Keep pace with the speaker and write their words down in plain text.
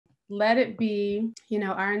let it be,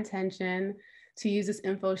 our intention to use this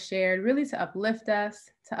info shared really to uplift us,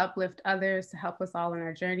 to uplift others, to help us all in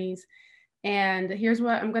our journeys. And here's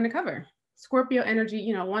what I'm going to cover. Scorpio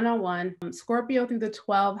energy, one-on-one, Scorpio through the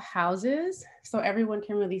 12 houses. So everyone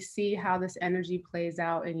can really see how this energy plays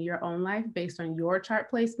out in your own life based on your chart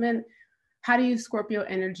placement. How to use Scorpio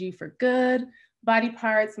energy for good, body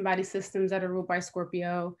parts and body systems that are ruled by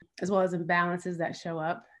Scorpio, as well as imbalances that show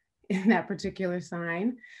up in that particular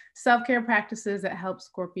sign. Self-care practices that help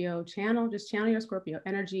Scorpio channel your Scorpio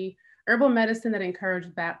energy. Herbal medicine that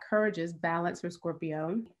encourages balance for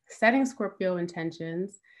Scorpio. Setting Scorpio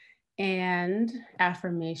intentions and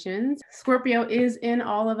affirmations. Scorpio is in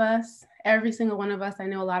all of us, every single one of us. I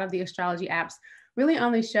know a lot of the astrology apps really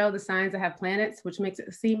only show the signs that have planets, which makes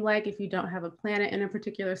it seem like if you don't have a planet in a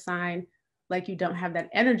particular sign, like you don't have that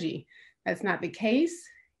energy. That's not the case.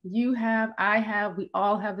 You have, I have, we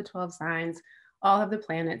all have the 12 signs, all have the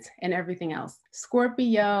planets and everything else.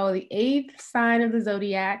 Scorpio, the 8th sign of the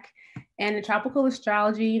zodiac. And in tropical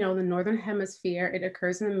astrology, the northern hemisphere, it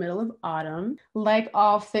occurs in the middle of autumn. Like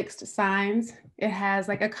all fixed signs, it has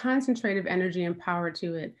like a concentrative energy and power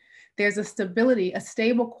to it. There's a stability, a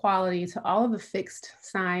stable quality to all of the fixed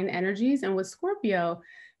sign energies. And with Scorpio,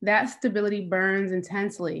 that stability burns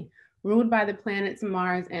intensely. Ruled by the planets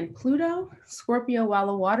Mars and Pluto, Scorpio, while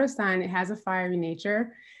a water sign, it has a fiery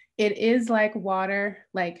nature. It is like water,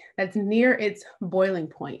 like that's near its boiling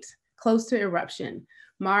point, close to eruption.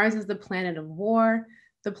 Mars is the planet of war,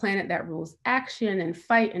 the planet that rules action and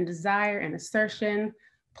fight and desire and assertion.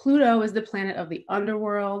 Pluto is the planet of the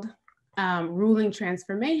underworld, ruling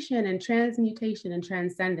transformation and transmutation and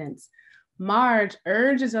transcendence. Mars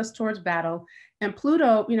urges us towards battle, and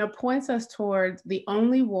Pluto, points us towards the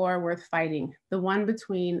only war worth fighting, the one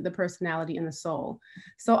between the personality and the soul.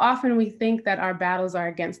 So often we think that our battles are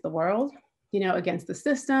against the world, against the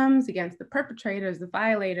systems, against the perpetrators, the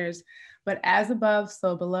violators, but as above,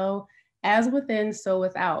 so below, as within, so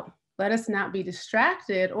without. Let us not be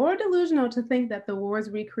distracted or delusional to think that the wars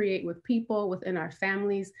we create with people, within our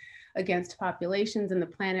families, against populations and the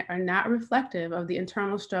planet are not reflective of the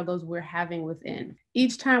internal struggles we're having within.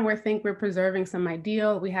 Each time we think we're preserving some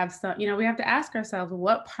ideal, we have to ask ourselves,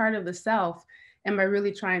 what part of the self am I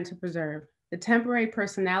really trying to preserve? The temporary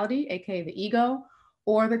personality, aka the ego,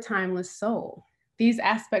 or the timeless soul? These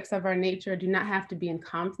aspects of our nature do not have to be in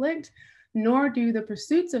conflict, nor do the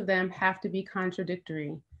pursuits of them have to be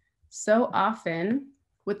contradictory. So often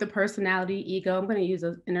with the personality, ego, I'm going to use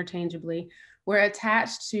those interchangeably, we're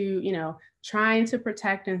attached to, trying to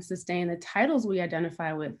protect and sustain the titles we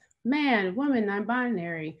identify with: man, woman,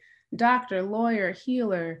 non-binary, doctor, lawyer,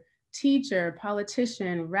 healer, teacher,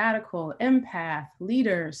 politician, radical, empath,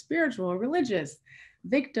 leader, spiritual, religious,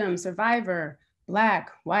 victim, survivor,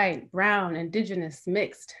 Black, white, brown, indigenous,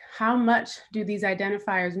 mixed. How much do these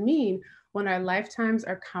identifiers mean when our lifetimes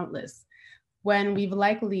are countless? When we've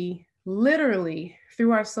likely, literally,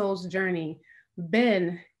 through our soul's journey,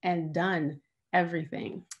 been and done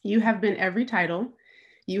everything. You have been every title,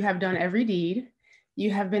 you have done every deed,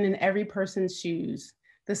 you have been in every person's shoes.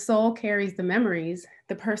 The soul carries the memories.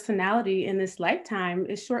 The personality in this lifetime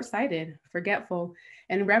is short-sighted, forgetful,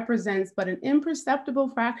 and represents but an imperceptible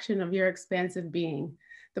fraction of your expansive being.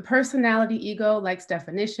 The personality ego likes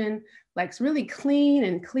definition, likes really clean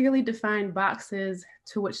and clearly defined boxes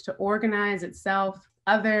to which to organize itself,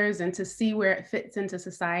 others, and to see where it fits into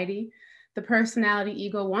society. The personality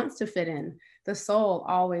ego wants to fit in. The soul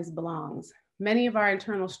always belongs. Many of our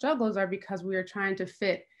internal struggles are because we are trying to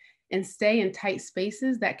fit and stay in tight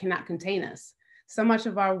spaces that cannot contain us. So much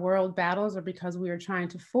of our world battles are because we are trying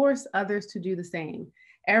to force others to do the same.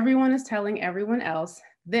 Everyone is telling everyone else,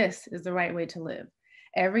 this is the right way to live.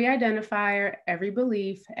 Every identifier, every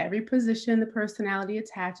belief, every position the personality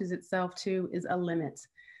attaches itself to is a limit.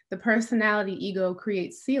 The personality ego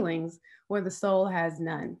creates ceilings where the soul has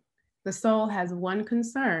none. The soul has one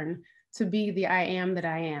concern: to be the I am that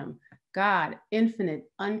I am. God, infinite,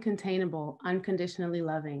 uncontainable, unconditionally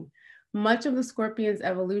loving. Much of the Scorpion's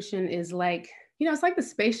evolution is like, it's like the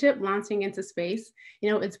spaceship launching into space.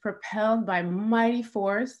 It's propelled by mighty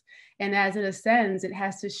force. And as it ascends, it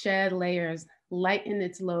has to shed layers, lighten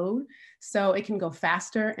its load, so it can go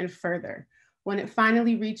faster and further. When it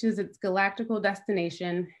finally reaches its galactical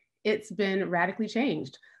destination, it's been radically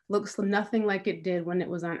changed. Looks nothing like it did when it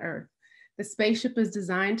was on Earth. The spaceship is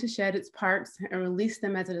designed to shed its parts and release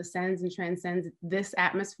them as it ascends and transcends this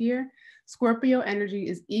atmosphere. Scorpio energy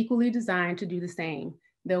is equally designed to do the same,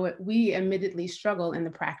 though we admittedly struggle in the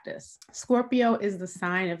practice. Scorpio is the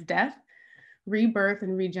sign of death, rebirth,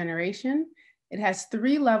 and regeneration. It has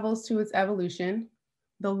 3 levels to its evolution.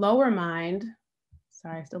 The lower mind,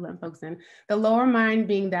 Sorry, still letting folks in. The lower mind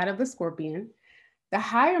being that of the scorpion, the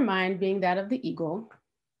higher mind being that of the eagle,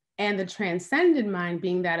 and the transcended mind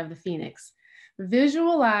being that of the phoenix.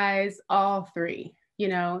 Visualize all three. You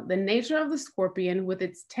know, the nature of the scorpion with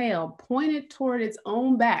its tail pointed toward its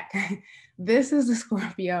own back. This is the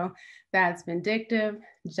Scorpio that's vindictive,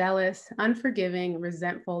 jealous, unforgiving,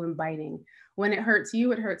 resentful, and biting. When it hurts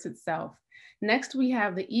you, it hurts itself. Next, we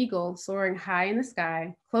have the eagle soaring high in the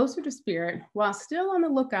sky, closer to spirit, while still on the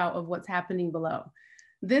lookout of what's happening below.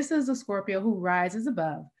 This is the Scorpio who rises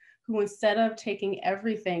above, who instead of taking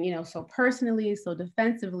everything, so personally, so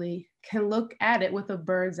defensively, can look at it with a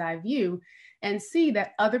bird's eye view and see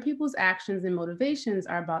that other people's actions and motivations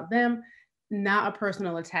are about them, not a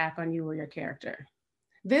personal attack on you or your character.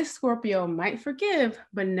 This Scorpio might forgive,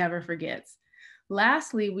 but never forgets.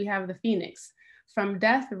 Lastly, we have the Phoenix, from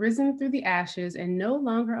death risen through the ashes and no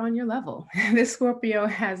longer on your level. This Scorpio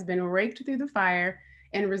has been raked through the fire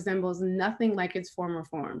and resembles nothing like its former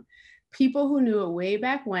form. People who knew it way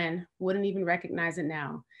back when wouldn't even recognize it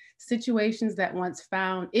now. Situations that once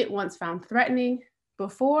found threatening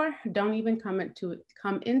before don't even come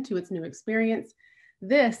into its new experience.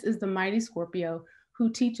 This is the mighty Scorpio who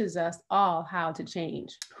teaches us all how to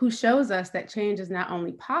change, who shows us that change is not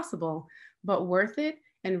only possible, but worth it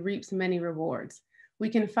and reaps many rewards. We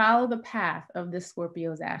can follow the path of this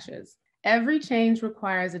Scorpio's ashes. Every change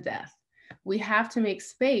requires a death. We have to make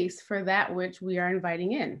space for that which we are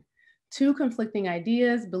inviting in. Two conflicting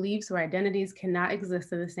ideas, beliefs, or identities cannot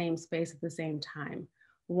exist in the same space at the same time.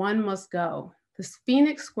 One must go. The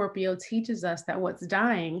Phoenix Scorpio teaches us that what's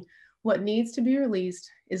dying, what needs to be released,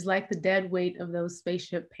 is like the dead weight of those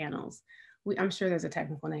spaceship panels. I'm sure there's a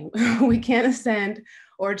technical name. We can't ascend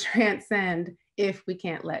or transcend if we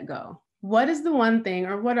can't let go. What is the one thing,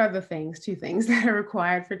 or what are the things, two things that are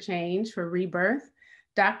required for change, for rebirth?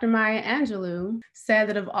 Dr. Maya Angelou said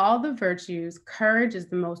that of all the virtues, courage is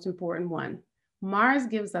the most important one. Mars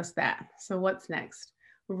gives us that. So what's next?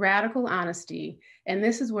 Radical honesty. And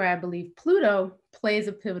this is where I believe Pluto plays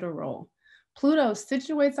a pivotal role. Pluto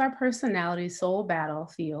situates our personality soul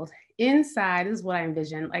battlefield. Inside is what I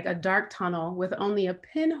envision, like a dark tunnel with only a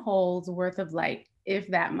pinhole's worth of light, if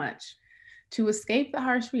that much. To escape the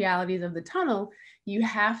harsh realities of the tunnel, you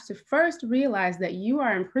have to first realize that you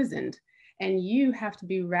are imprisoned, and you have to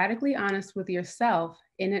be radically honest with yourself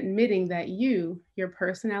in admitting that your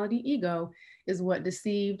personality ego, is what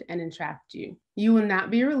deceived and entrapped you. You will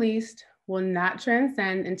not be released, will not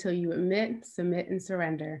transcend until you admit, submit, and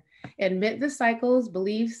surrender. Admit the cycles,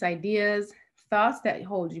 beliefs, ideas, thoughts that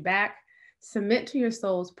hold you back, submit to your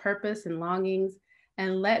soul's purpose and longings,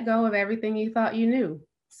 and let go of everything you thought you knew.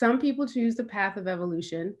 Some people choose the path of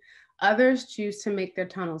evolution. Others choose to make their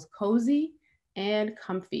tunnels cozy and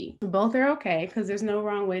comfy. Both are okay because there's no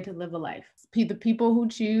wrong way to live a life. The people who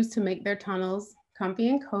choose to make their tunnels comfy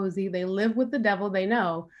and cozy, they live with the devil they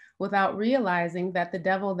know without realizing that the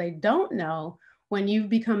devil they don't know, when you've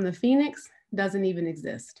become the Phoenix, doesn't even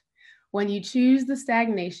exist. When you choose the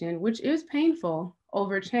stagnation, which is painful,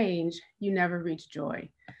 over change, you never reach joy.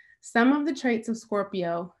 Some of the traits of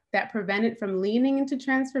Scorpio that prevent it from leaning into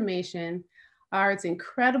transformation are its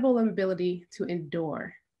incredible ability to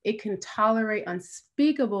endure. It can tolerate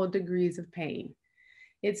unspeakable degrees of pain.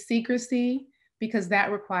 Its secrecy, because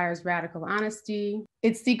that requires radical honesty.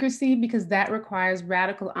 Its secrecy, because that requires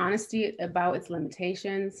radical honesty about its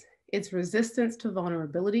limitations. Its resistance to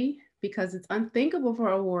vulnerability, because it's unthinkable for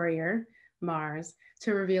a warrior, Mars,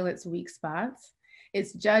 to reveal its weak spots.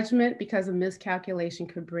 Its judgment, because a miscalculation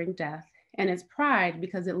could bring death. And its pride,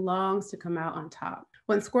 because it longs to come out on top.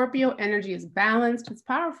 When Scorpio energy is balanced, it's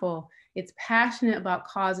powerful. It's passionate about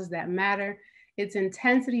causes that matter. Its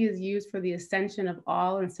intensity is used for the ascension of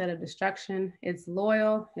all instead of destruction. It's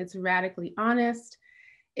loyal, it's radically honest.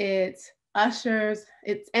 Its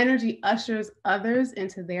energy ushers others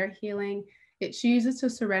into their healing. It chooses to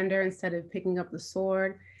surrender instead of picking up the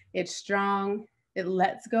sword. It's strong, it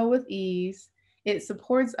lets go with ease. It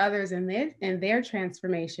supports others in their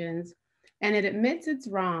transformations. And it admits its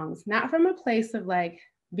wrongs, not from a place of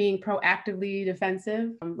being proactively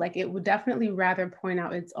defensive. Like it would definitely rather point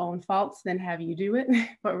out its own faults than have you do it,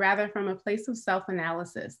 but rather from a place of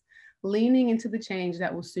self-analysis, leaning into the change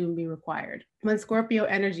that will soon be required. When Scorpio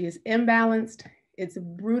energy is imbalanced, it's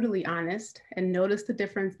brutally honest, and notice the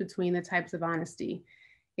difference between the types of honesty.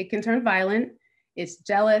 It can turn violent. It's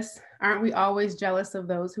jealous. Aren't we always jealous of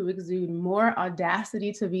those who exude more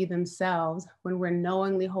audacity to be themselves when we're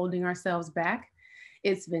knowingly holding ourselves back?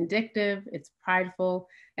 It's vindictive, it's prideful,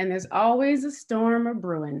 and there's always a storm or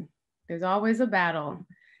brewing. There's always a battle,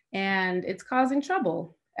 and it's causing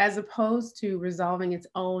trouble as opposed to resolving its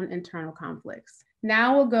own internal conflicts.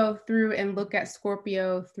 Now we'll go through and look at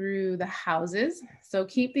Scorpio through the houses. So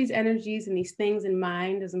keep these energies and these things in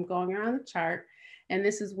mind as I'm going around the chart. And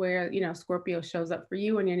this is where, Scorpio shows up for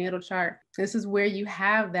you in your natal chart. This is where you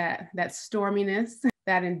have that storminess,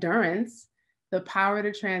 that endurance, the power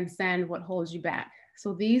to transcend what holds you back.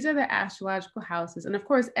 So these are the astrological houses. And of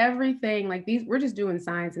course, everything like these, we're just doing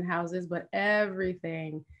signs and houses, but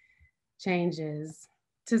everything changes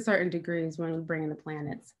to certain degrees when we bring in the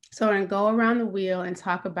planets. So I'm going to go around the wheel and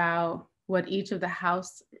talk about what each of the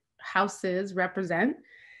houses represent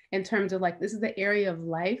in terms of like, this is the area of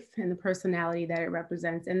life and the personality that it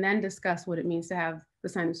represents, and then discuss what it means to have the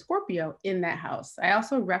sign of Scorpio in that house. I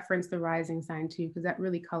also reference the rising sign too, because that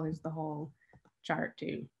really colors the whole chart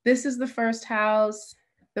too. This is the first house.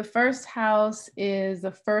 The first house is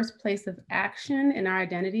the first place of action in our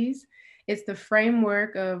identities. It's the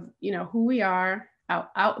framework of, who we are, our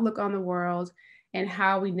outlook on the world, and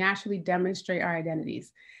how we naturally demonstrate our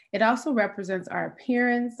identities. It also represents our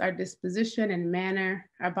appearance, our disposition and manner,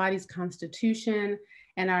 our body's constitution,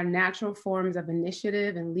 and our natural forms of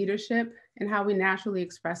initiative and leadership, and how we naturally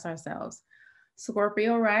express ourselves.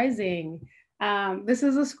 Scorpio rising. This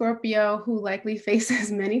is a Scorpio who likely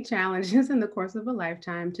faces many challenges in the course of a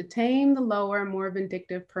lifetime to tame the lower, more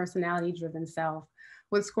vindictive, personality-driven self.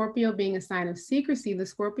 With Scorpio being a sign of secrecy, the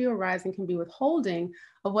Scorpio rising can be withholding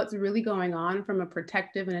of what's really going on from a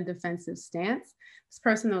protective and a defensive stance. This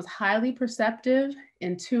person knows highly perceptive,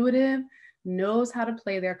 intuitive, knows how to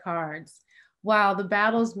play their cards. While the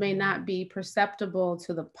battles may not be perceptible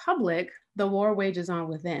to the public, the war wages on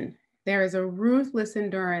within. There is a ruthless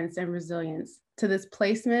endurance and resilience to this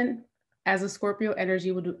placement, as a Scorpio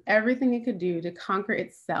energy will do everything it could do to conquer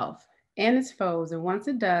itself and its foes. And once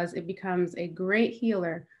it does, it becomes a great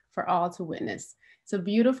healer for all to witness. It's a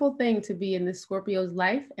beautiful thing to be in the Scorpio's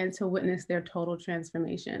life and to witness their total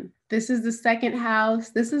transformation. This is the second house.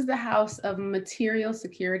 This is the house of material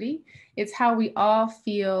security. It's how we all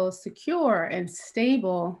feel secure and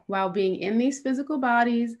stable while being in these physical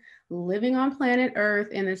bodies, living on planet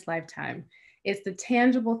Earth in this lifetime. It's the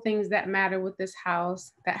tangible things that matter with this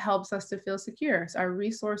house that helps us to feel secure. So our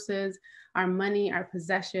resources, our money, our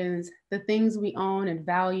possessions, the things we own and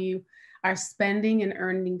value, our spending and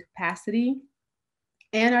earning capacity,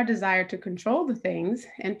 and our desire to control the things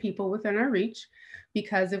and people within our reach.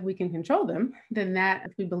 Because if we can control them, then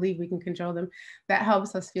if we believe we can control them, that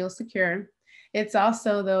helps us feel secure. It's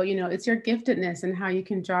also, though, it's your giftedness and how you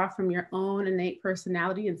can draw from your own innate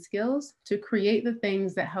personality and skills to create the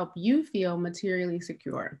things that help you feel materially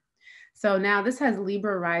secure. So now this has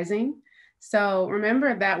Libra rising. So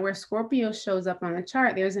remember that where Scorpio shows up on the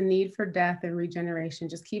chart, there's a need for death and regeneration.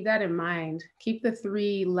 Just keep that in mind. Keep the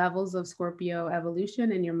 3 levels of Scorpio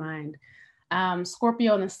evolution in your mind.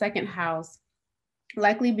 Scorpio in the second house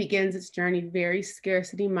likely begins its journey very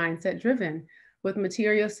scarcity mindset driven. With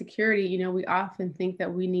material security, we often think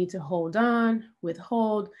that we need to hold on,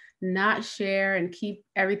 withhold, not share, and keep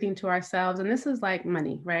everything to ourselves. And this is like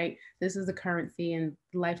money, right? This is the currency in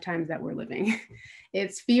lifetimes that we're living.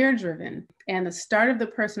 It's fear driven. And the start of the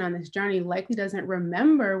person on this journey likely doesn't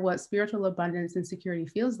remember what spiritual abundance and security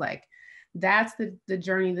feels like. That's the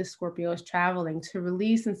journey this Scorpio is traveling, to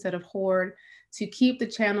release instead of hoard, to keep the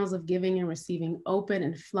channels of giving and receiving open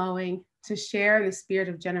and flowing, to share in the spirit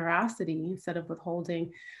of generosity instead of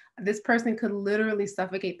withholding. This person could literally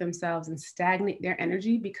suffocate themselves and stagnate their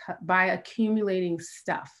energy by accumulating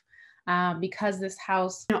stuff. Because this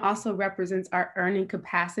house also represents our earning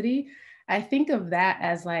capacity, I think of that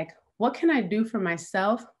as like, what can I do for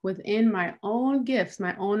myself within my own gifts,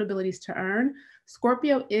 my own abilities to earn?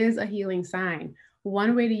 Scorpio is a healing sign.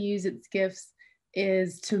 One way to use its gifts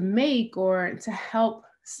is to make or to help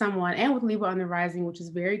someone, and with Libra on the rising, which is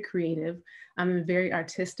very creative and very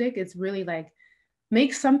artistic, it's really like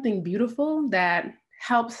make something beautiful that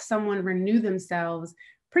helps someone renew themselves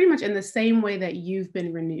pretty much in the same way that you've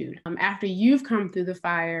been renewed. After you've come through the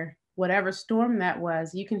fire, whatever storm that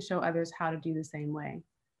was, you can show others how to do the same way.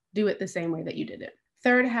 Do it the same way that you did it.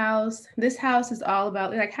 Third house, this house is all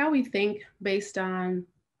about like how we think based on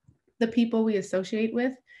the people we associate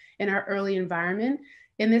with in our early environment.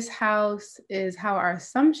 In this house is how our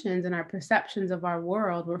assumptions and our perceptions of our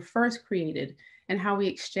world were first created and how we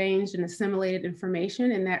exchanged and assimilated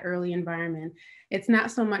information in that early environment. It's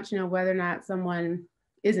not so much, whether or not someone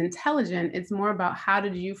is intelligent, it's more about how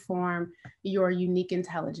did you form your unique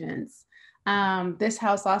intelligence. This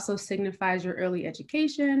house also signifies your early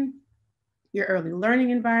education, your early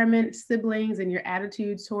learning environment, siblings, and your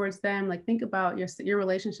attitudes towards them. Like think about your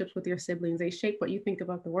relationships with your siblings. They shape what you think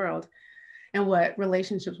about the world and what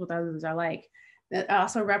relationships with others are like. That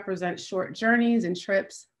also represents short journeys and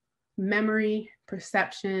trips, memory,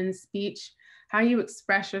 perception, speech, how you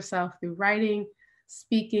express yourself through writing,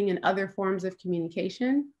 speaking, and other forms of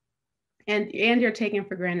communication. And you're taking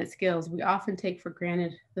for granted skills. We often take for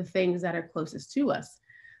granted the things that are closest to us.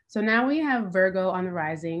 So now we have Virgo on the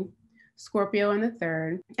rising, Scorpio in the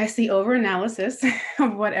third. I see overanalysis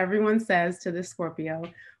of what everyone says to the Scorpio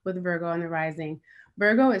with Virgo on the rising.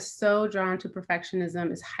 Virgo is so drawn to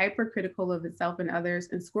perfectionism, is hypercritical of itself and others,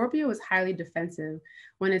 and Scorpio is highly defensive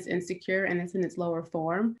when it's insecure and it's in its lower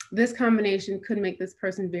form. This combination could make this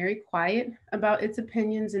person very quiet about its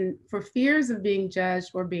opinions and for fears of being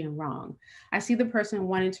judged or being wrong. I see the person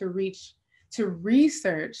wanting to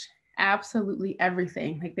research absolutely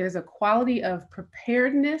everything. Like there's a quality of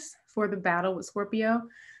preparedness for the battle with Scorpio.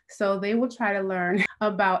 So they will try to learn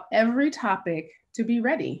about every topic to be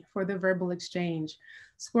ready for the verbal exchange.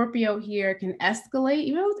 Scorpio here can escalate,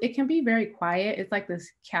 even though it can be very quiet. It's like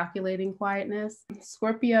this calculating quietness.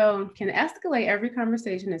 Scorpio can escalate every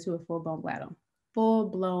conversation into a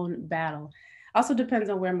full-blown battle. Also depends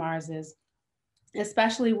on where Mars is,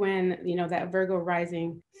 especially when, that Virgo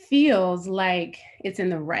rising feels like it's in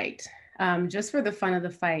the right. Just for the fun of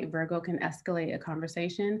the fight, Virgo can escalate a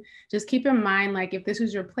conversation. Just keep in mind, like if this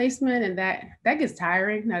is your placement and that gets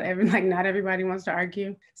tiring, not everybody wants to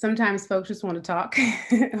argue. Sometimes folks just want to talk,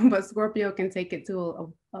 but Scorpio can take it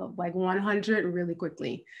to like 100 really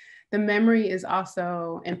quickly. The memory is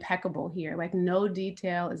also impeccable here. Like no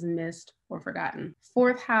detail is missed or forgotten.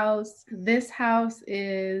 Fourth house, this house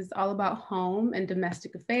is all about home and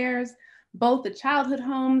domestic affairs, both the childhood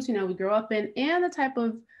homes, we grow up in, and the type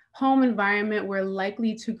of home environment we're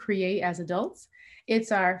likely to create as adults.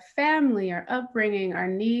 It's our family, our upbringing, our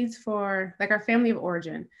needs for, like our family of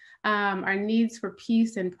origin, our needs for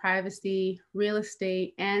peace and privacy, real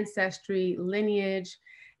estate, ancestry, lineage,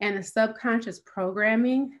 and the subconscious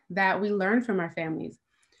programming that we learn from our families.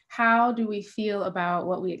 How do we feel about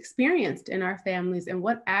what we experienced in our families, and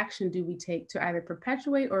what action do we take to either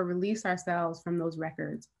perpetuate or release ourselves from those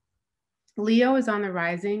records? Leo is on the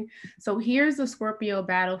rising. So here's the Scorpio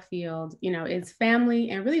battlefield, it's family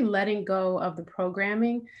and really letting go of the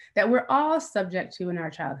programming that we're all subject to in our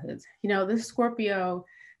childhoods. This Scorpio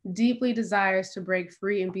deeply desires to break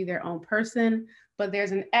free and be their own person, but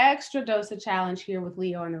there's an extra dose of challenge here with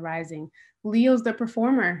Leo on the rising. Leo's the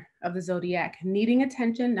performer of the zodiac, needing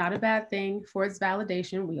attention, not a bad thing for its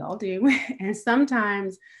validation. We all do. And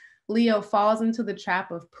sometimes Leo falls into the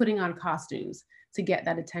trap of putting on costumes to get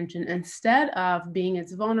that attention instead of being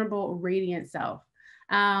its vulnerable, radiant self.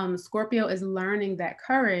 Scorpio is learning that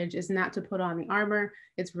courage is not to put on the armor,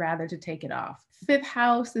 it's rather to take it off. Fifth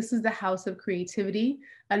house, this is the house of creativity.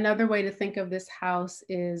 Another way to think of this house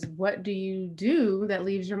is, what do you do that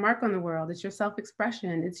leaves your mark on the world? It's your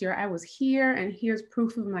self-expression. It's your, I was here and here's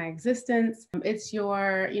proof of my existence. It's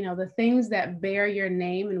your, the things that bear your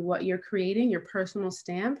name and what you're creating, your personal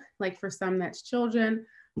stamp. Like for some, that's children.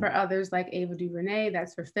 For others, like Ava DuVernay,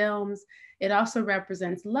 that's for films. It also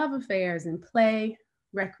represents love affairs and play,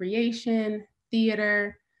 recreation,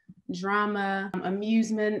 theater, drama,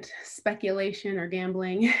 amusement, speculation, or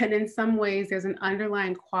gambling. And in some ways, there's an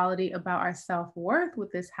underlying quality about our self-worth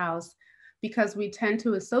with this house, because we tend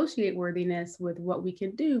to associate worthiness with what we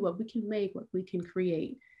can do, what we can make, what we can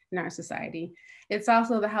create in our society. It's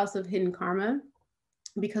also the house of hidden karma,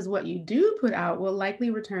 because what you do put out will likely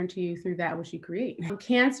return to you through that which you create.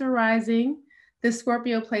 Cancer rising, this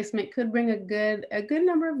Scorpio placement could bring a good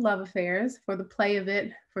number of love affairs, for the play of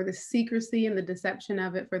it, for the secrecy and the deception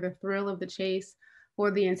of it, for the thrill of the chase,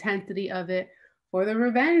 for the intensity of it, for the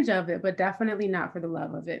revenge of it, but definitely not for the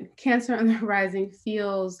love of it. Cancer on the rising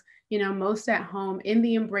feels, most at home in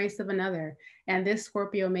the embrace of another, and this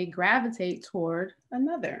Scorpio may gravitate toward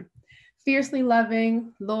another. Fiercely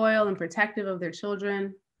loving, loyal, and protective of their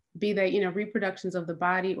children, be they, reproductions of the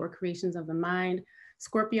body or creations of the mind.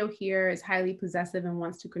 Scorpio here is highly possessive and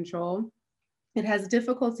wants to control. It has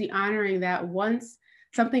difficulty honoring that once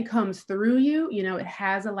something comes through you, it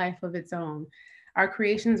has a life of its own. Our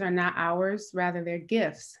creations are not ours, rather they're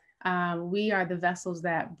gifts. We are the vessels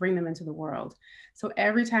that bring them into the world. So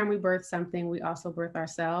every time we birth something, we also birth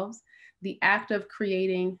ourselves. The act of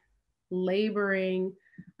creating, laboring,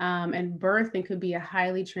 and birthing could be a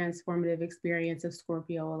highly transformative experience if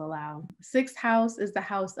Scorpio will allow. Sixth house is the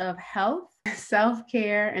house of health,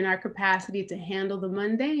 self-care, and our capacity to handle the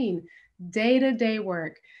mundane, day-to-day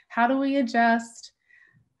work. How do we adjust?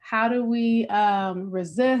 How do we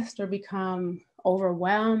resist or become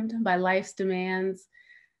overwhelmed by life's demands?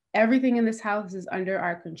 Everything in this house is under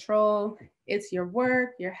our control. It's your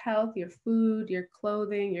work, your health, your food, your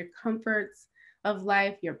clothing, your comforts of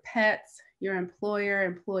life, your pets, your employer,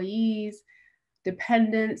 employees,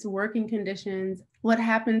 dependence, working conditions. What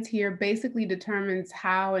happens here basically determines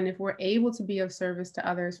how and if we're able to be of service to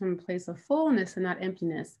others from a place of fullness and not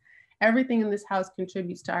emptiness. Everything in this house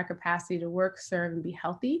contributes to our capacity to work, serve, and be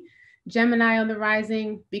healthy. Gemini on the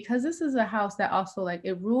rising, because this is a house that also like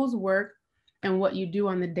it rules work and what you do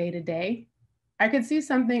on the day to day. I could see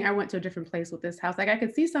something, I went to a different place with this house. Like I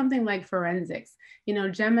could see something like forensics. You know,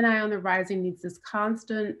 Gemini on the rising needs this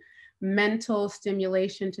constant mental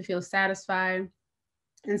stimulation to feel satisfied.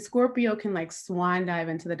 And Scorpio can like swan dive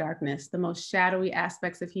into the darkness, the most shadowy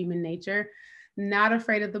aspects of human nature, not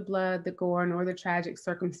afraid of the blood, the gore, nor the tragic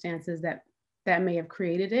circumstances that may have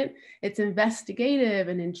created it. It's investigative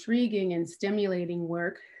and intriguing and stimulating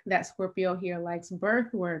work that Scorpio here likes: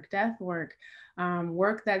 birth work, death work,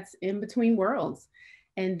 work that's in between worlds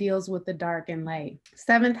and deals with the dark and light.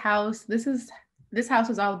 Seventh house, this house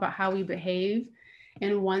is all about how we behave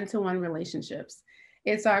in one-to-one relationships.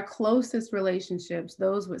 It's our closest relationships,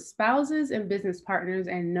 those with spouses and business partners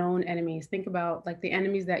and known enemies. Think about like the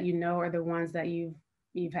enemies that you know are the ones that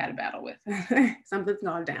you've had a battle with. Something's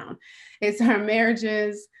gone down. It's our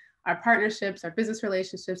marriages, our partnerships, our business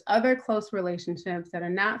relationships, other close relationships that are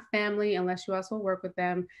not family unless you also work with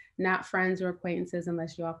them, not friends or acquaintances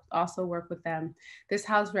unless you also work with them. This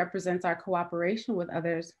house represents our cooperation with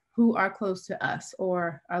others who are close to us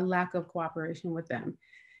or our lack of cooperation with them.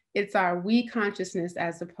 It's our we consciousness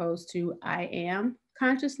as opposed to I am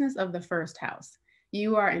consciousness of the first house.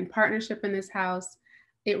 You are in partnership in this house.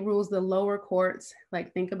 It rules the lower courts.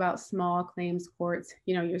 Like think about small claims courts.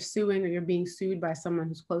 You know, you're suing or you're being sued by someone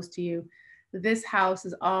who's close to you. This house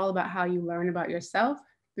is all about how you learn about yourself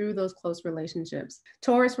through those close relationships.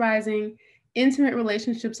 Taurus rising, intimate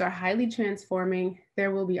relationships are highly transforming.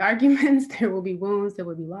 There will be arguments, there will be wounds, there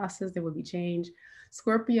will be losses, there will be change.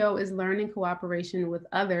 Scorpio is learning cooperation with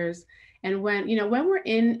others. And when we're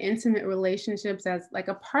in intimate relationships, as like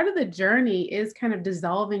a part of the journey is kind of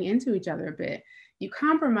dissolving into each other a bit. You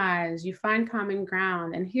compromise, you find common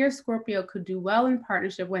ground. And here Scorpio could do well in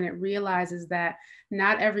partnership when it realizes that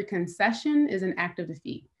not every concession is an act of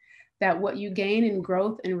defeat, that what you gain in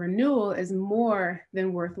growth and renewal is more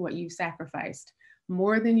than worth what you've sacrificed,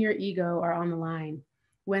 more than your ego are on the line.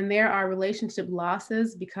 When there are relationship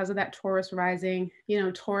losses because of that Taurus rising,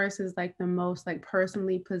 Taurus is like the most like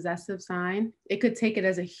personally possessive sign. It could take it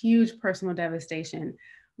as a huge personal devastation.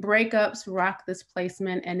 Breakups rock this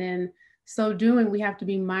placement. And in so doing, we have to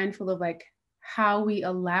be mindful of like how we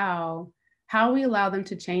allow them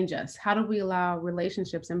to change us. How do we allow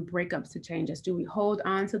relationships and breakups to change us? Do we hold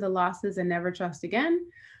on to the losses and never trust again?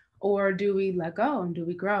 Or do we let go and do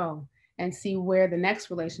we grow and see where the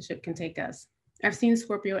next relationship can take us? I've seen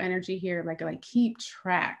Scorpio energy here, like keep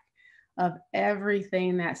track of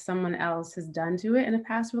everything that someone else has done to it in a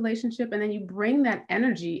past relationship. And then you bring that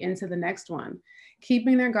energy into the next one,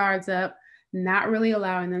 keeping their guards up, not really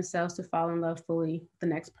allowing themselves to fall in love fully with the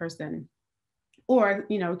next person. Or,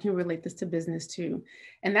 can relate this to business too.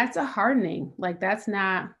 And that's a hardening, like that's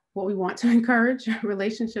not what we want to encourage.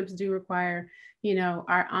 Relationships do require,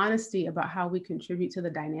 our honesty about how we contribute to the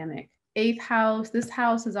dynamic. Eighth house, this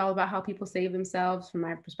house is all about how people save themselves from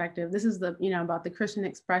my perspective. This is about the Christian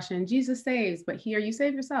expression, Jesus saves, but here you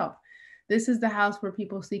save yourself. This is the house where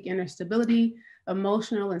people seek inner stability,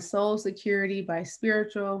 emotional and soul security by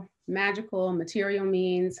spiritual, magical, material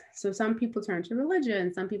means. So some people turn to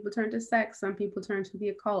religion, some people turn to sex, some people turn to the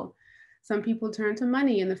occult, some people turn to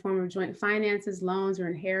money in the form of joint finances, loans, or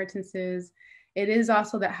inheritances. It is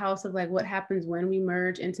also that house of like what happens when we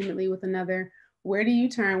merge intimately with another. Where do you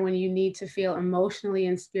turn when you need to feel emotionally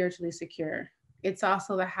and spiritually secure? It's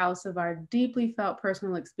also the house of our deeply felt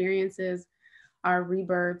personal experiences, our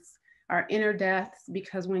rebirths, our inner deaths,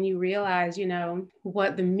 because when you realize,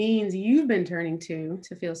 what the means you've been turning to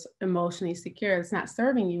feel emotionally secure, it's not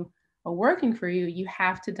serving you or working for you, you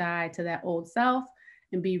have to die to that old self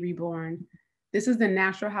and be reborn. This is the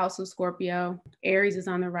natural house of Scorpio. Aries is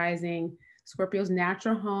on the rising. Scorpio's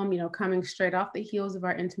natural home, coming straight off the heels of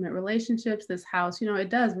our intimate relationships. This house, it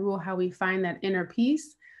does rule how we find that inner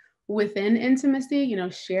peace within intimacy,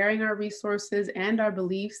 sharing our resources and our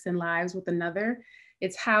beliefs and lives with another.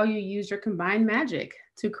 It's how you use your combined magic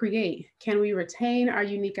to create. Can we retain our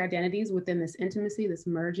unique identities within this intimacy, this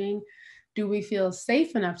merging? Do we feel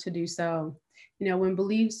safe enough to do so? When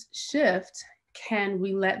beliefs shift, can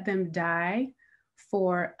we let them die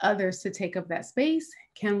for others to take up that space?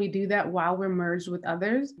 Can we do that while we're merged with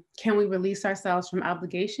others? Can we release ourselves from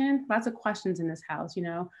obligation? Lots of questions in this house,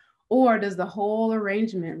 Or does the whole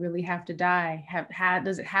arrangement really have to die?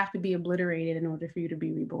 Does it have to be obliterated in order for you to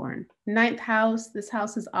be reborn? Ninth house, this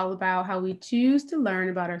house is all about how we choose to learn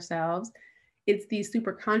about ourselves. It's the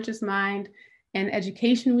super conscious mind. and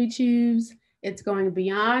education we choose. It's going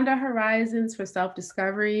beyond our horizons for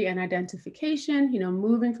self-discovery and identification,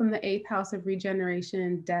 moving from the eighth house of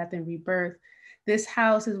regeneration, death, and rebirth. This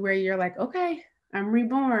house is where you're like, okay, I'm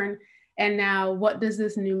reborn. And now what does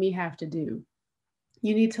this new me have to do?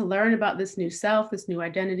 You need to learn about this new self, this new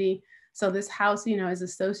identity. So this house, is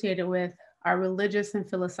associated with our religious and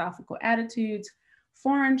philosophical attitudes,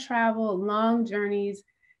 foreign travel, long journeys,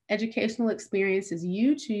 educational experiences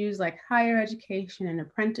you choose, like higher education and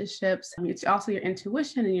apprenticeships. It's also your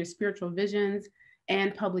intuition and your spiritual visions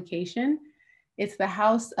and publication. It's the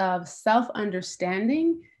house of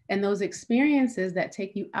self-understanding and those experiences that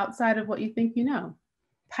take you outside of what you think you know.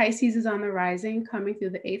 Pisces is on the rising, coming through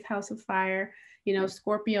the eighth house of fire.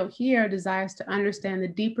 Scorpio here desires to understand the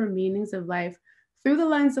deeper meanings of life through the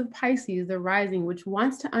lens of Pisces, the rising, which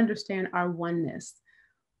wants to understand our oneness,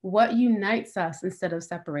 what unites us instead of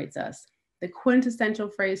separates us. The quintessential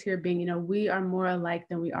phrase here being, we are more alike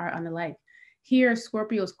than we are unalike. Here,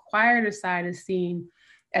 Scorpio's quieter side is seen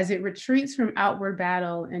as it retreats from outward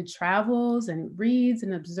battle and travels and reads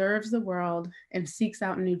and observes the world and seeks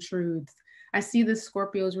out new truths. I see this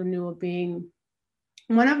Scorpio's renewal being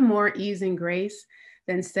one of more ease and grace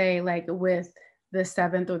than, say, like with the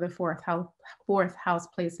seventh or the fourth house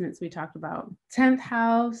placements we talked about. 10th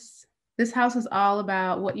house. This house is all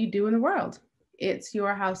about what you do in the world. It's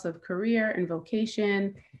your house of career and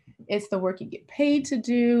vocation. It's the work you get paid to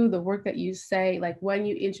do, the work that you say, like when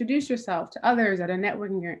you introduce yourself to others at a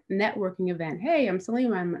networking event. Hey, I'm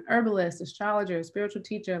Salima, I'm an herbalist, astrologer, spiritual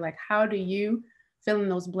teacher. Like, how do you fill in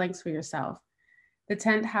those blanks for yourself? The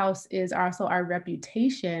 10th house is also our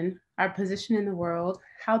reputation, our position in the world,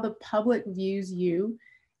 how the public views you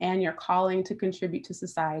and your calling to contribute to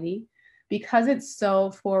society. Because it's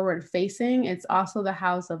so forward facing, it's also the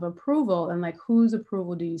house of approval and like whose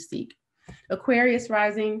approval do you seek? Aquarius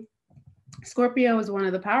rising, Scorpio is one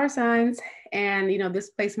of the power signs, and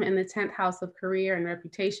this placement in the 10th house of career and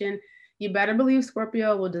reputation, you better believe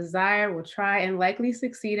Scorpio will desire, will try, and likely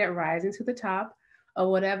succeed at rising to the top of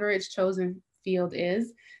whatever its chosen field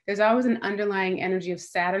is. There's always an underlying energy of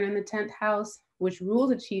Saturn in the 10th house, which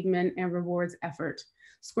rules achievement and rewards effort.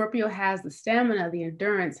 Scorpio has the stamina, the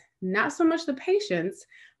endurance, not so much the patience,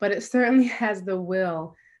 but it certainly has the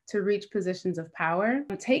will to reach positions of power.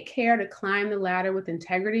 Take care to climb the ladder with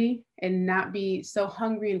integrity and not be so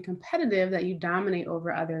hungry and competitive that you dominate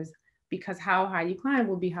over others, because how high you climb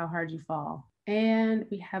will be how hard you fall. And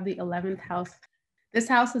we have the 11th house. This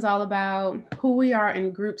house is all about who we are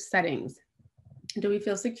in group settings. Do we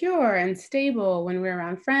feel secure and stable when we're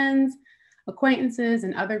around friends, acquaintances,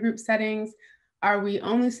 and other group settings? Are we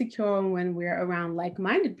only secure when we're around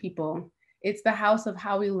like-minded people? It's the house of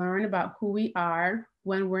how we learn about who we are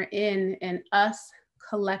when we're in an us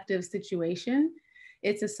collective situation.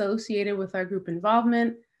 It's associated with our group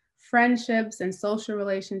involvement, friendships and social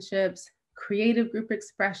relationships, creative group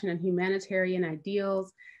expression and humanitarian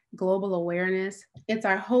ideals, global awareness. It's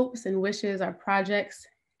our hopes and wishes, our projects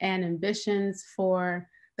and ambitions for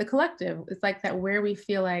the collective. It's like that where we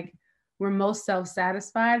feel like we're most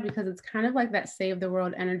self-satisfied, because it's kind of like that save the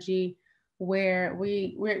world energy where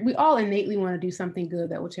we all innately want to do something good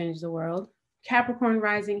that will change the world. Capricorn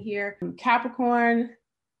rising here. Capricorn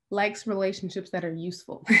likes relationships that are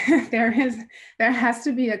useful. there has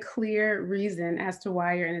to be a clear reason as to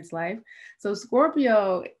why you're in its life. So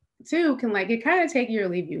Scorpio too can it kind of take you or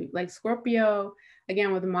leave you. Like Scorpio,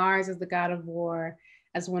 again, with Mars as the god of war,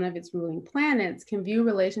 as one of its ruling planets, can view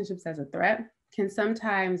relationships as a threat, can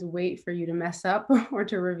sometimes wait for you to mess up or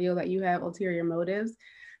to reveal that you have ulterior motives.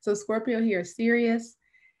 So Scorpio here is serious,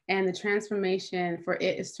 and the transformation for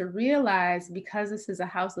it is to realize, because this is a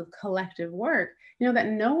house of collective work, that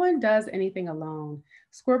no one does anything alone.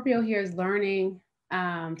 Scorpio here is learning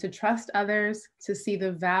to trust others, to see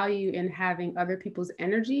the value in having other people's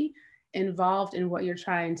energy involved in what you're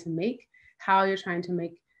trying to make, how you're trying to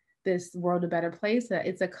make this world a better place.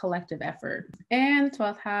 It's a collective effort. And the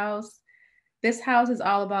 12th house. This house is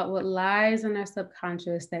all about what lies in our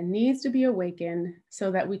subconscious that needs to be awakened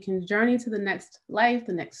so that we can journey to the next life,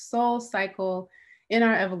 the next soul cycle in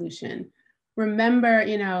our evolution. Remember,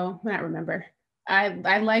 not remember,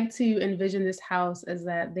 I like to envision this house as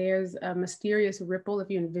that there's a mysterious ripple.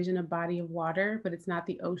 If you envision a body of water, but it's not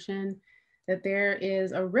the ocean, that there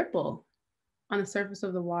is a ripple on the surface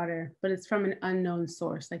of the water, but it's from an unknown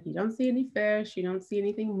source. Like you don't see any fish, you don't see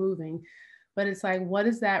anything moving, but it's like, what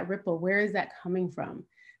is that ripple? Where is that coming from?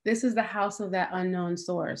 This is the house of that unknown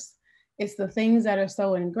source. It's the things that are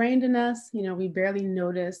so ingrained in us, we barely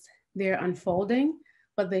notice they're unfolding,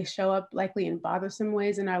 but they show up likely in bothersome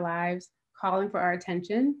ways in our lives, calling for our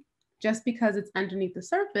attention. Just because it's underneath the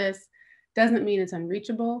surface Doesn't mean it's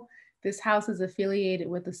unreachable. This house is affiliated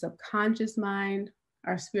with the subconscious mind,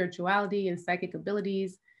 our spirituality and psychic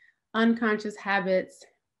abilities, unconscious habits,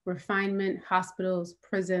 refinement, hospitals,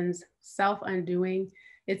 prisons, self-undoing.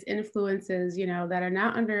 It's influences, that are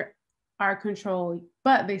not under our control,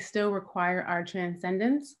 but they still require our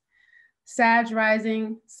transcendence. Sag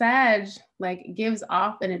rising, Sag like gives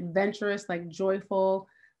off an adventurous, like joyful,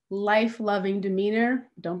 life-loving demeanor.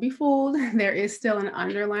 Don't be fooled. There is still an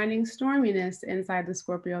underlining storminess inside the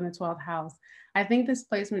Scorpio in the 12th house. I think this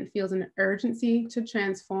placement feels an urgency to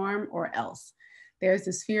transform or else. There's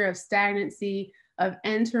this fear of stagnancy, of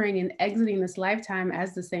entering and exiting this lifetime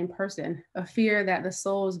as the same person, a fear that the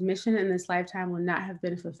soul's mission in this lifetime will not have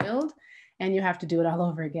been fulfilled and you have to do it all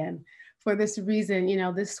over again. For this reason,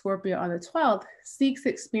 this Scorpio on the 12th seeks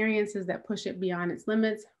experiences that push it beyond its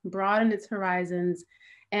limits, broaden its horizons,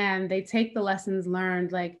 and they take the lessons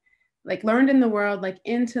learned, like learned in the world, like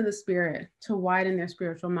into the spirit to widen their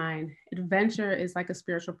spiritual mind. Adventure is like a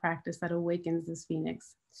spiritual practice that awakens this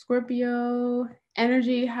phoenix. Scorpio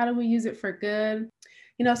energy, how do we use it for good?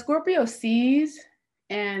 Scorpio sees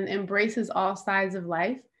and embraces all sides of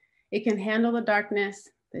life. It can handle the darkness,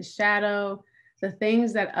 the shadow, the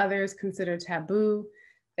things that others consider taboo.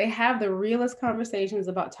 They have the realest conversations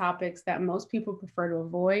about topics that most people prefer to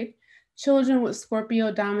avoid. Children with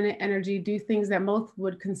Scorpio dominant energy do things that most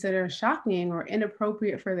would consider shocking or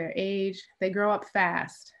inappropriate for their age. They grow up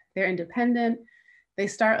fast. They're independent. They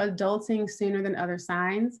start adulting sooner than other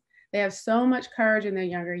signs. They have so much courage in their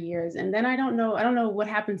younger years. And then I don't know what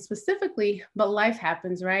happens specifically, but life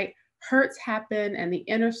happens, right? Hurts happen and the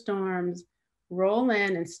inner storms roll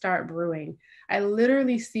in and start brewing. I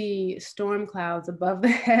literally see storm clouds above the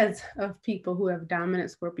heads of people who have dominant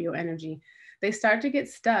Scorpio energy. They start to get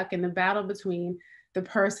stuck and the battle between the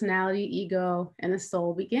personality, ego, and the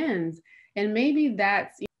soul begins. And maybe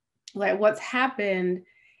that's like what's happened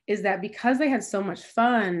is that because they had so much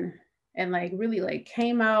fun and really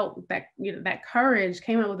came out that courage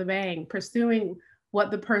came out with a bang, pursuing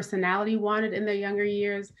what the personality wanted in their younger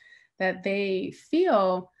years, that they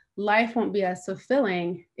feel life won't be as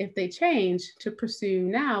fulfilling if they change to pursue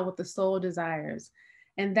now what the soul desires.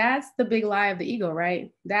 And that's the big lie of the ego,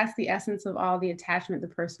 right? That's the essence of all the attachment the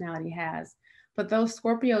personality has. But those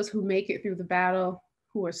Scorpios who make it through the battle,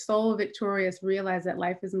 who are soul victorious, realize that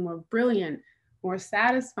life is more brilliant, more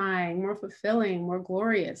satisfying, more fulfilling, more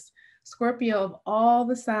glorious. Scorpio of all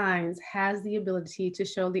the signs has the ability to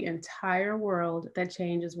show the entire world that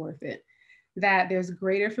change is worth it, that there's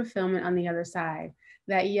greater fulfillment on the other side,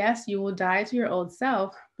 that yes, you will die to your old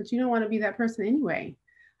self, but you don't want to be that person anyway.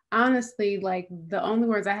 Honestly, the only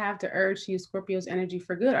words I have to urge to use Scorpio's energy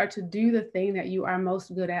for good are to do the thing that you are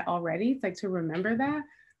most good at already. It's to remember that,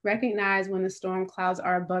 recognize when the storm clouds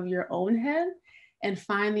are above your own head and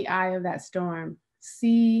find the eye of that storm.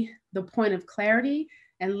 See the point of clarity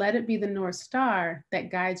and let it be the North Star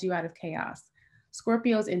that guides you out of chaos.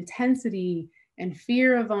 Scorpio's intensity and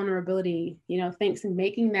fear of vulnerability, thinks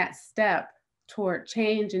making that step toward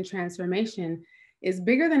change and transformation is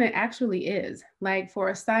bigger than it actually is. For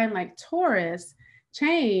a sign like Taurus,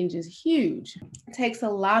 change is huge. It takes a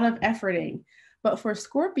lot of efforting. But for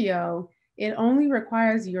Scorpio, it only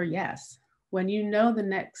requires your yes. When you know the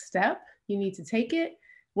next step, you need to take it.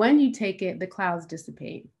 When you take it, the clouds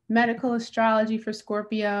dissipate. Medical astrology for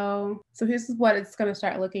Scorpio. So here's what it's going to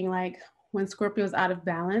start looking like when Scorpio is out of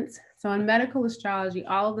balance. So in medical astrology,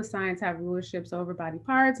 all of the signs have rulerships over body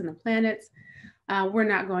parts and the planets. We're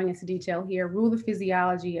not going into detail here. Rule the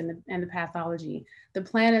physiology and the pathology. The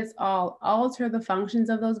planets all alter the functions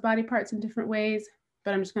of those body parts in different ways,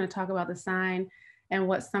 but I'm just going to talk about the sign and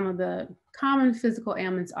what some of the common physical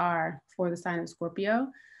ailments are for the sign of Scorpio.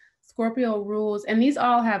 Scorpio rules, and these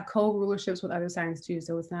all have co-rulerships with other signs too,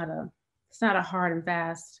 so it's not a hard and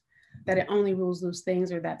fast that it only rules those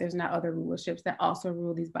things or that there's not other rulerships that also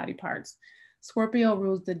rule these body parts. Scorpio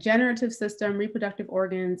rules the generative system, reproductive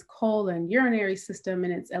organs, colon, urinary system,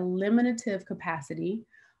 and its eliminative capacity,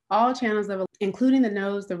 all channels of, including the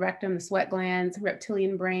nose, the rectum, the sweat glands,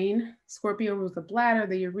 reptilian brain. Scorpio rules the bladder,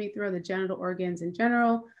 the urethra, the genital organs in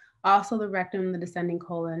general, also the rectum, the descending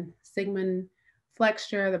colon, sigmoid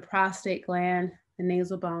flexure, the prostate gland, the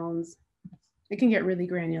nasal bones. It can get really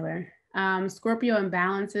granular. Scorpio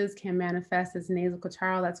imbalances can manifest as nasal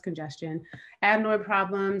catarrh, that's congestion, adenoid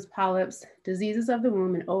problems, polyps, diseases of the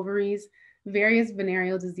womb and ovaries, various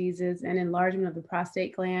venereal diseases, and enlargement of the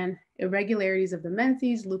prostate gland, irregularities of the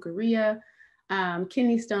menses, leukorrhea,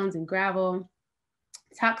 kidney stones and gravel,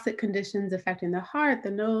 toxic conditions affecting the heart,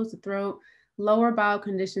 the nose, the throat, lower bowel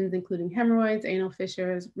conditions, including hemorrhoids, anal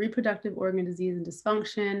fissures, reproductive organ disease and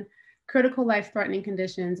dysfunction, critical life-threatening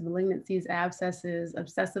conditions, malignancies, abscesses,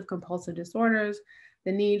 obsessive compulsive disorders,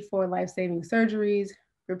 the need for life-saving surgeries,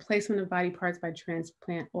 replacement of body parts by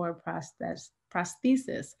transplant or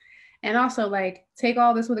prosthesis. And also, like, take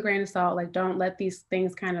all this with a grain of salt. Like, don't let these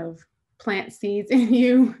things kind of plant seeds in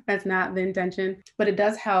you. That's not the intention, but it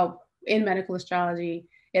does help in medical astrology.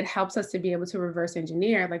 It helps us to be able to reverse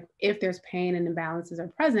engineer, like if there's pain and imbalances are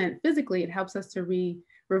present physically, it helps us to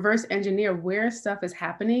reverse engineer where stuff is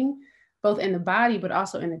happening, both in the body, but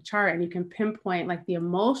also in the chart. And you can pinpoint like the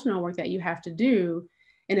emotional work that you have to do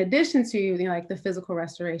in addition to, you know, like the physical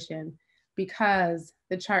restoration, because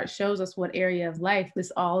the chart shows us what area of life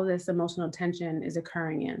all of this emotional tension is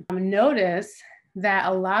occurring in. Notice that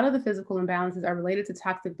a lot of the physical imbalances are related to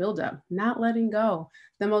toxic buildup, not letting go.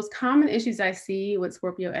 The most common issues I see with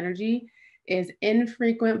Scorpio energy is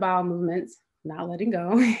infrequent bowel movements, not letting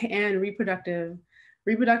go, and reproductive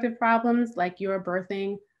problems, like your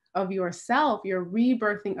birthing of yourself, your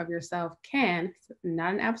rebirthing of yourself can,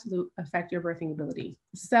 not an absolute, affect your birthing ability.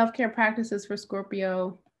 Self-care practices for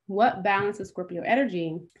Scorpio. What balances Scorpio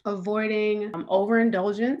energy? Avoiding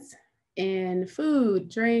overindulgence in food,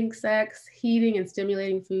 drink, sex, heating and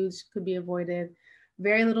stimulating foods could be avoided.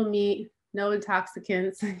 Very little meat, no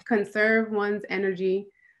intoxicants, conserve one's energy.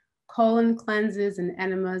 Colon cleanses and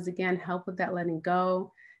enemas, again, help with that letting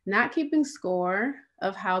go. Not keeping score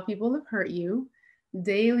of how people have hurt you.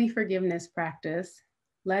 Daily forgiveness practice,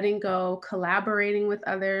 letting go, collaborating with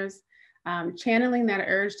others, channeling that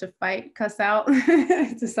urge to fight, cuss out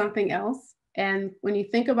to something else. And when you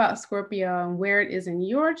think about Scorpio and where it is in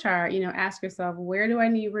your chart, you know, ask yourself, where do I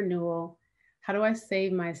need renewal? How do I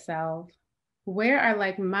save myself? Where are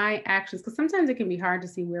like my actions? Because sometimes it can be hard to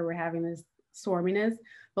see where we're having this storminess,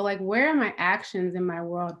 but like, where are my actions in my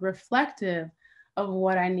world reflective of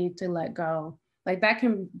what I need to let go? Like that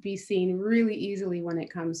can be seen really easily when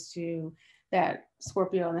it comes to that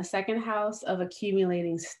Scorpio in the second house of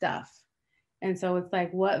accumulating stuff. And so it's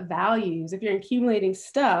like, what values, if you're accumulating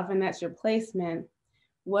stuff and that's your placement,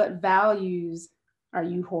 what values are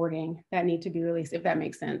you hoarding that need to be released, if that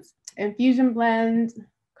makes sense? Infusion blend,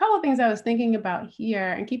 a couple of things I was thinking about here,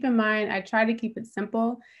 and keep in mind, I try to keep it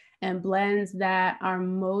simple and blends that are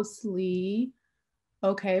mostly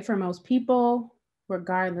okay for most people,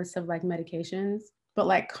 regardless of like medications. But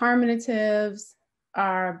like carminatives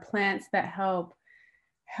are plants that help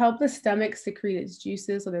the stomach secrete its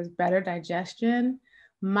juices so there's better digestion.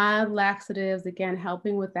 Mild laxatives, again,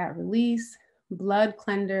 helping with that release. Blood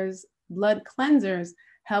cleansers,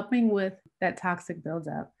 helping with that toxic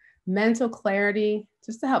buildup. Mental clarity,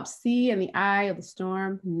 just to help see in the eye of the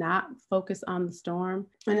storm, not focus on the storm,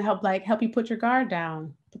 and to help you put your guard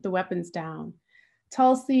down, put the weapons down.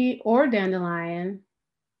 Tulsi or dandelion.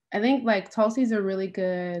 I think like Tulsi's a really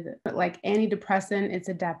good like antidepressant. It's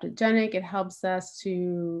adaptogenic. It helps us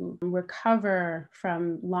to recover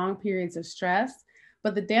from long periods of stress.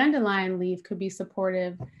 But the dandelion leaf could be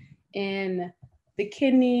supportive in the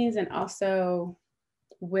kidneys and also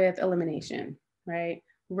with elimination, right?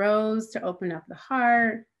 Rose to open up the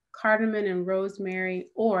heart, cardamom and rosemary,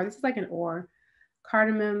 or this is like an or,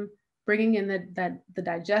 cardamom bringing in the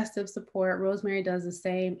digestive support. Rosemary does the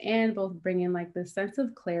same, and both bring in like the sense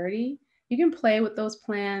of clarity. You can play with those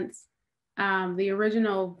plants. The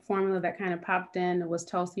original formula that kind of popped in was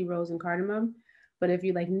Tulsi, rose, and cardamom. But if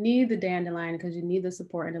you like need the dandelion because you need the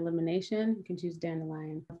support and elimination, you can choose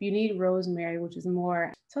dandelion. If you need rosemary, which is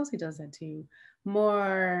more, Tulsi does that too,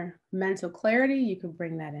 more mental clarity, you could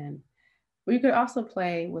bring that in. But you could also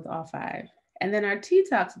play with all five. And then our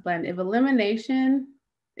detox blend, if elimination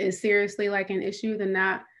is seriously like an issue, then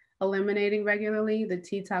not eliminating regularly, the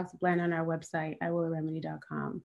detox blend on our website, iwillaremedy.com.